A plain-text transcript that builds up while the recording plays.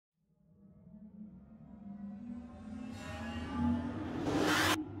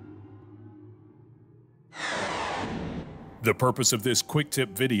The purpose of this quick tip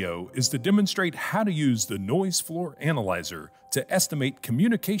video is to demonstrate how to use the Noise Floor Analyzer to estimate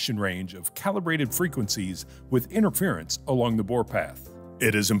communication range of calibrated frequencies with interference along the bore path.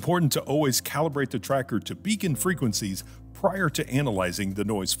 It is important to always calibrate the tracker to beacon frequencies prior to analyzing the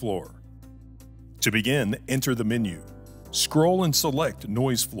noise floor. To begin, enter the menu. Scroll and select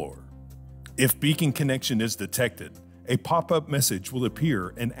Noise Floor. If beacon connection is detected, a pop-up message will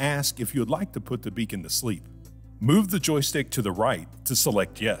appear and ask if you would like to put the beacon to sleep. Move the joystick to the right to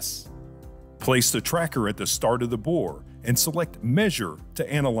select Yes. Place the tracker at the start of the bore and select Measure to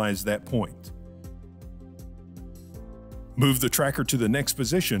analyze that point. Move the tracker to the next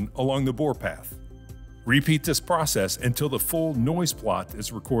position along the bore path. Repeat this process until the full noise plot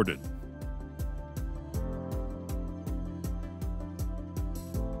is recorded.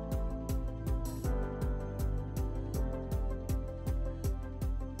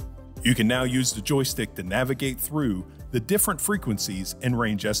 You can now use the joystick to navigate through the different frequencies and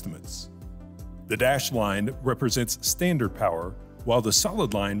range estimates. The dashed line represents standard power, while the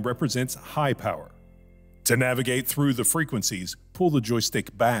solid line represents high power. To navigate through the frequencies, pull the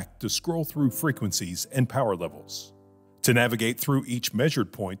joystick back to scroll through frequencies and power levels. To navigate through each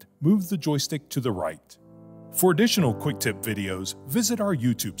measured point, move the joystick to the right. For additional quick tip videos, visit our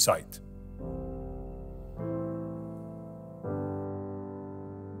YouTube site.